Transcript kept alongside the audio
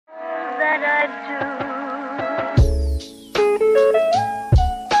that I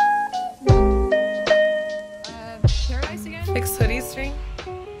Paradise again? Fix hoodie string.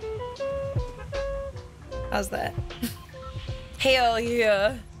 How's that? Hell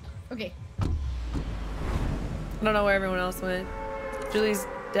yeah. Okay. I don't know where everyone else went. Julie's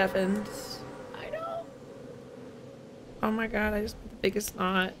deafened. I know. Oh my god, I just put the biggest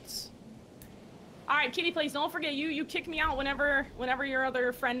knots. All right, KittyPlays, don't forget you kick me out whenever your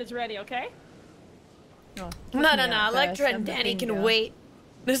other friend is ready, okay? No, Electra and Danny can wait.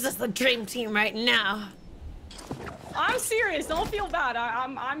 This is the dream team right now. I'm serious. Don't feel bad.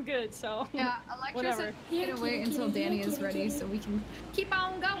 I'm good. So Yeah, Alexa said you can wait until Danny is ready so we can keep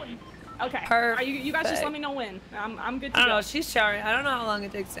on going. Okay. Perfect. You guys just let me know when. I'm good to I don't go. know. She's showering. I don't know how long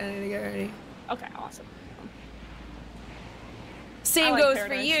it takes Danny to get ready. Okay, awesome. Same like goes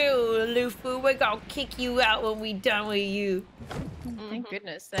Paradise. for you, Lufu. We're gonna kick you out when we done with you. Thank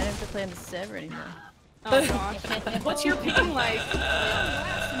goodness. I don't have to play on the server anymore. Oh gosh. What's your ping like?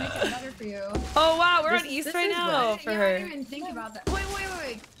 To make it better for you. Oh wow, we're on This East right is now West. for I her. didn't even think about that.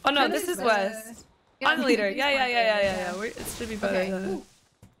 Wait. Oh no, This this is is West. Yeah, I'm the leader. this is Yeah. my favorite, It should be better. Okay. Than...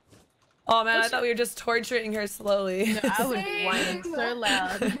 Oh man, I thought we were just torturing her slowly. No, I would be whining so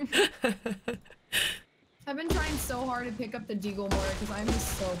loud. I've been trying so hard to pick up the Deagle more because I'm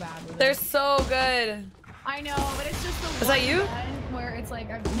just so bad with They're it. so good. I know, but it's just the Is that one you? gun where it's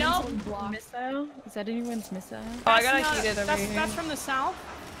like I've No. mentally blocked. Missile? Is that anyone's missile? Oh, I got That's a heated over here. That's from the south.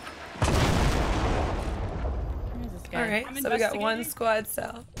 Where's this guy? All right, I'm so we got one investigating. squad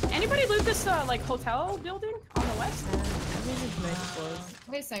south. Anybody loot this like hotel building on the west? I think it's multiples.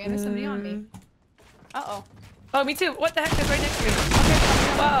 Wait a second, there's somebody on me. Uh-oh. Oh, me too. What the heck is right next to me?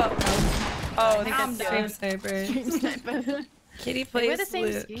 Whoa. Oh, think that's that's stream done. sniper. Sniper. Kitty We're plays the same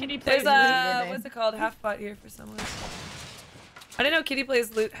loot. skin. KittyPlays. There's Yeah. what's it called? Half bot here for someone. I didn't know Kitty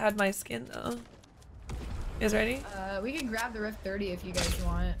Plays loot had my skin though. You guys ready? We can grab the Rift 30 if you guys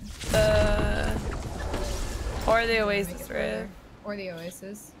want. Or the Make Oasis it further. Rift. Or the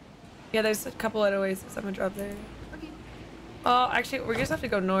Oasis. Yeah, there's a couple at Oasis. I'm gonna drop there. Okay. Oh, actually, we're just have to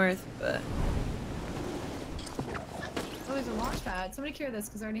go north, but. Oh, there's a launch pad. Somebody carry this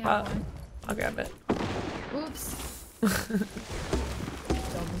because I already have one. I'll grab it. Oops. Double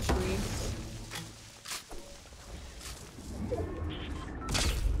tree.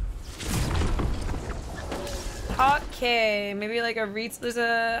 Okay, maybe like a there's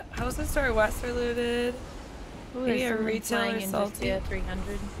a housing store west are looted. Ooh, Maybe there's a someone retail flying or in just salty. here,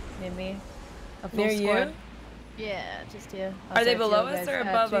 300 near me. A full Near squad. you? Yeah, just here. Are they Also, below two us guys- or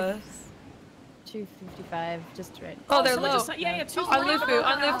above two- us? 255, just right. Oh, they're someone low. just- yeah, two On Lufu,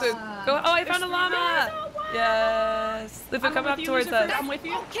 on Lufu. Go. Oh, I found a llama. Yes. Lufu, I'm come with up you, towards Loserfruit. us. I'm with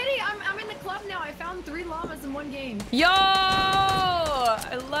you. Oh, Kitty, I'm in the club now. I found 3 llamas in one game. Yo!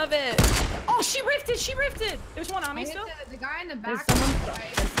 I love it. Oh, she rifted. She rifted. There's one on I me hit still. the guy in the There's back. someone.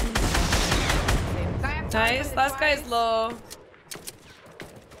 Right. There's someone. Guy up top, Nice. hit it Last guy's twice. low.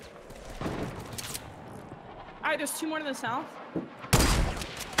 All right, there's 2 more to the south.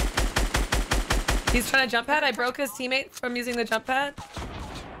 He's trying to jump pad. I broke his teammate from using the jump pad.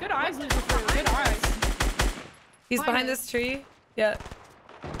 Good eyes, Loserfruit. Good eyes. He's Behind behind us. this tree. Yeah.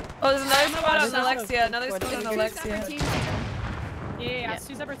 Oh, there's another squad on there's also Alexia. Another squad. squad on Two Alexia. separate teams. Yeah, it's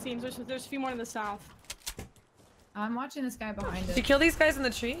 2 separate teams. There's a few more to the south. I'm watching this guy behind Did us. you kill these guys in the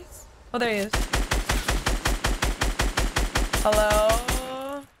trees? Oh, there he is. Hello?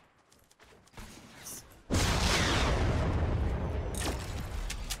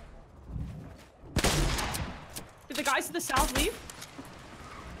 Did the guys to the south leave?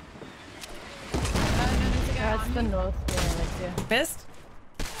 There's a guy That's on the me. north. Yeah, Alexia. Missed?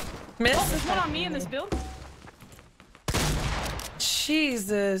 Oh, Missed? there's one on me in this build.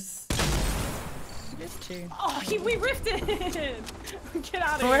 Jesus. There's 2. Oh, we rifted. Get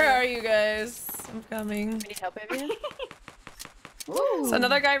out of here. Where are you guys? I'm coming. Need help, Avian? So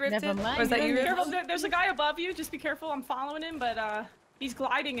another guy ripped it? Never mind. Or is that you ripped? Careful, there's a guy above you. Just be careful. I'm following him, but he's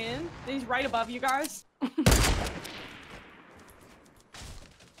gliding in. He's right above you guys.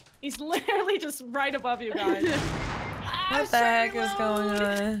 He's literally just right above you guys. What the heck is going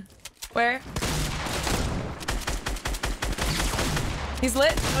on? Where? He's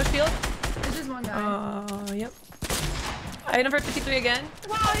lit. No shield. There's just one guy. Oh, yep. Item for 53 again.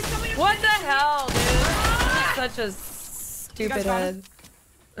 Wow, there's somebody. What the hell, dude? Such a stupid guys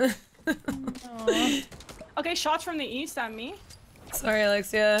head. Okay, shots from the east at me. Sorry,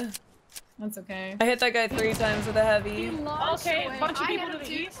 Alexia. That's okay. I hit that guy 3 times with a heavy. Okay, away. bunch of I people hit to the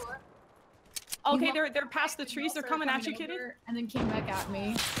him too. east. Okay, He they're walked past the away, trees. They're also coming at you, Kitty. over, And then came back at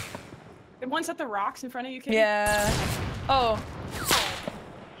me. The one's at the rocks in front of you, Kitty. Yeah. Oh.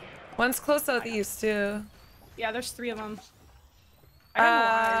 One's close southeast too. Yeah, there's 3 of them. I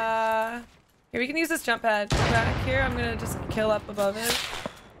got no here, we can use this jump pad. Back here, I'm gonna just kill up above it.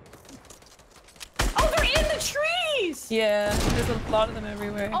 Oh, they're in the trees! Yeah, there's a lot of them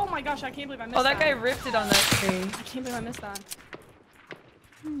everywhere. Oh my gosh, I can't believe I missed Oh, that. that guy ripped it on that tree. I can't believe I missed that.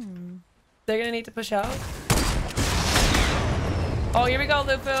 They're gonna need to push out. Oh, here we go,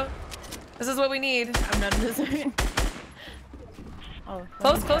 Lufu. This is what we need. I'm not in the zone. Oh,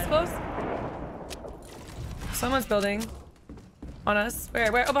 Close, close, close. Someone's building. On us. Where?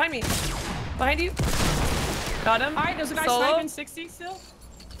 Where? Oh, behind me. Behind you. Got him. Alright, there's a guy Solo. sniping 60 still.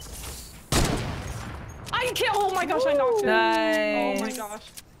 I can kill. Oh my gosh, I knocked him. Nice. Oh my gosh.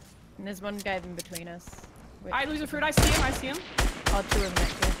 And there's one guy in between us. Wait, Alright, Loserfruit, I see him, I see him. oh, 2 of them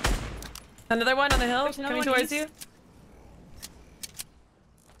actually. Another one on the hill There's another coming one towards east. you.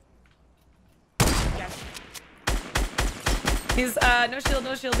 Yes. He's no shield,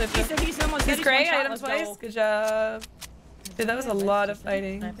 no shield. Lufu. He's almost dead. He's great. one I shot, hit him let's twice. go. Good job. Dude, that was a lot of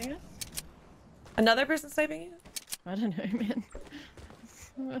fighting. Sniping us? Another person sniping you? I don't know, man.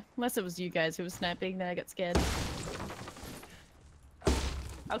 Unless it was you guys who was sniping, then I got scared.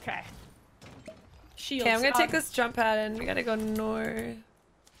 Okay. Shields. Okay, I'm gonna take this jump pad and we gotta go north.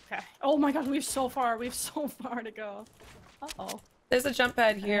 Okay. Oh my gosh, we have so far. We have so far to go. Uh-oh. There's a jump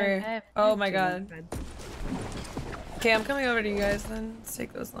pad here. I Oh have my 2 god. pads. Okay, I'm coming over to you guys then. Let's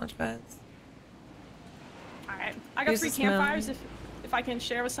take those launch pads. Alright. I got Use 3 the smell. campfires. If I can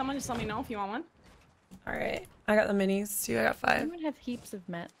share with someone, just let me know if you want one. Alright. I got the minis too. I got 5. Anyone have heaps of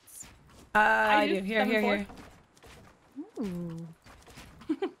mats? I do. do. Here, here, 7-4. here. Ooh.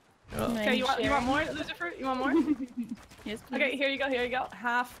 Oh. Can I Okay, you want share? more, Loserfruit? You want more? Yes, please. Okay, here you go, here you go.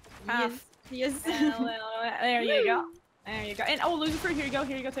 Half, half. Yes. There you go. There you go. And oh, Loserfruit, here you go,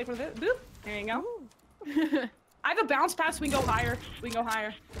 take one of it. Boop. There you go. I have a bounce pass, we can go higher. We can go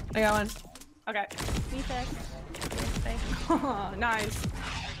higher. I got one. Okay. Defect. Oh, nice.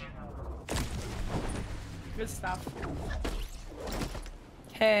 Good stuff.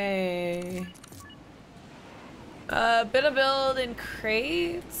 Okay. Bit of build in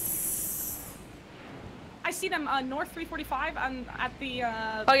crates. I see them north 345 at the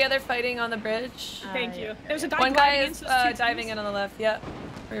Oh yeah, they're fighting on the bridge. thank you. There's a guy One guy gliding is in, so it's 2 diving teams. in on the left. Yep.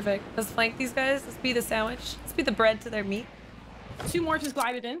 Perfect. Let's flank these guys. Let's be the sandwich. Let's be the bread to their meat. 2 more just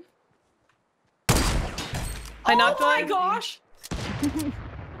glided in. I knocked Oh my one. gosh!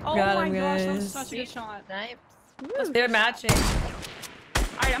 Oh Got my him, gosh, that was guys. such a good shot. Snipes. They're matching.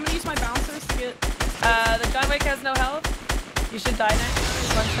 Alright, I'm gonna use my bouncers to get. The John Wick has no health. You should die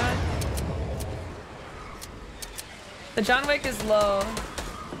next. One shot. The John Wick is low.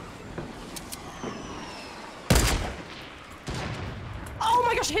 Oh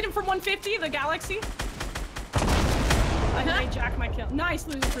my gosh, hit him from 150, the Galaxy. I hijacked my kill. Nice,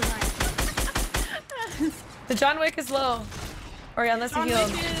 loser for nice. The John Wick is low. Or yeah, unless John he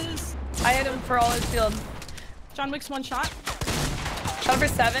healed. Wick is. I hit him for all his shield. John Wick's 1 shot. Shot for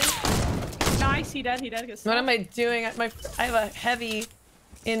 7. Nice, he dead, Good What stuff. am I doing? I have a heavy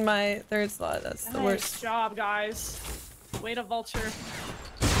in my 3rd slot. That's the Nice worst. job, guys. Way to vulture. Ew.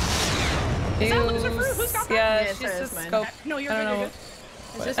 Is that Loserfruit? Who's got that? Yeah, Yeah, she's sorry, just that's mine. scope. No, you're I good, don't you're know.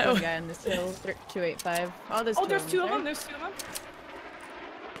 good. There's just one guy on this hill, 285. Oh, there's Oh, 2 there's 2 of them, right? there's 2 of them.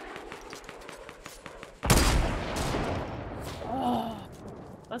 Oh,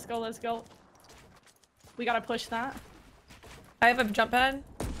 let's go, let's go. We gotta push that. I have a jump pad.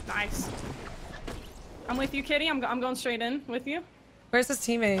 Nice. I'm with you, Kitty. I'm going straight in with you. Where's his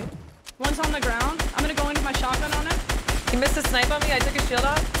teammate? One's on the ground. I'm gonna go into my shotgun on him. He missed a snipe on me. I took his shield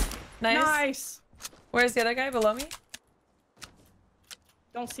off. Nice. Nice. Where's the other guy below me?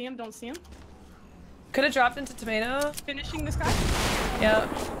 Don't see him, don't see him. Could have dropped into tomato. Finishing this guy. Yeah.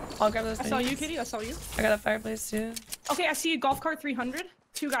 I'll grab those. I saw you, minis. Kitty. I saw you. I got a fireplace too. Okay, I see a golf cart 300.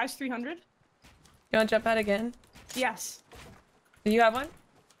 2 guys 300. You want to jump pad again? Yes. Do you have one?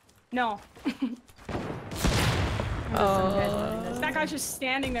 No. Oh. That guy's just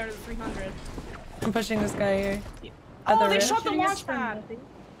standing there to the 300. I'm pushing this guy here. At Oh, the they rift. shot the launch pad.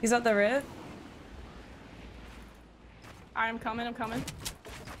 He's at the rift. I'm coming, I'm coming.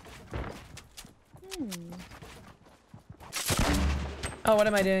 Oh, what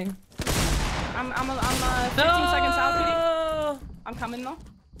am I doing? I'm 15 seconds out, Kitty. No! I'm coming though.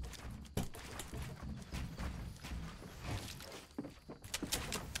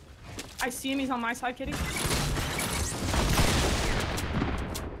 I see him, he's on my side, Kitty.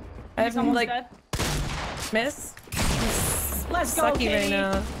 I He's have almost like dead. miss. Let's go, Sucky Kitty. right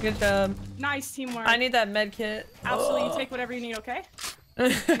now. Good job. Nice teamwork. I need that med kit. Absolutely, Oh. you take whatever you need, okay? I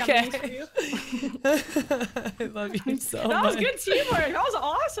got Okay. minis for you. I love you so much. That was good teamwork. That was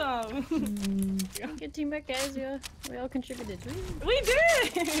awesome. Good teamwork, guys. We all contributed. We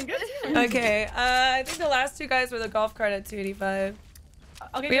did. Good teamwork. Okay, I think the last two guys were the golf cart at 285.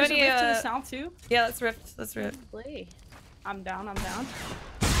 Okay, We there's have a any, rift to the south too. Yeah, let's rift. Let's rift. Play. I'm down. I'm down.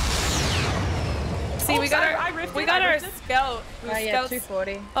 See, Oh, we got sorry, our I rifted, we got I our rifted. scout. Oh yeah, Scouts.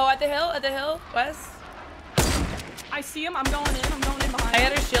 240. Oh, at the hill, Wes. I see him. I'm going in. I'm going in behind. I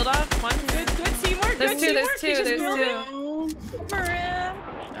had her shield off. One. Good teamwork. There's good two. teamwork. There's two. He just There's moved two. it. For him.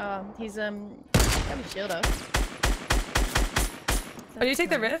 He's got his shield up. Oh, you take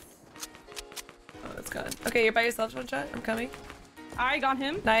the rift? Oh, that's gone. Okay, you're by yourself, one shot. I'm coming. I got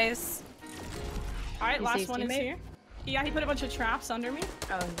him. Nice. All right, You see last his one is teammate? here. Yeah, he put a bunch of traps under me.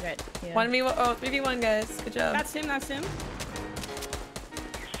 Oh, right. Yeah. 1v1. Oh, 3v1, guys. Good job. That's him. That's him.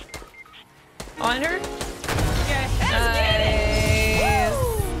 On her. Yeah. Nice.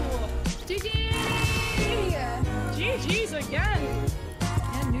 Woo! GG! GG's again.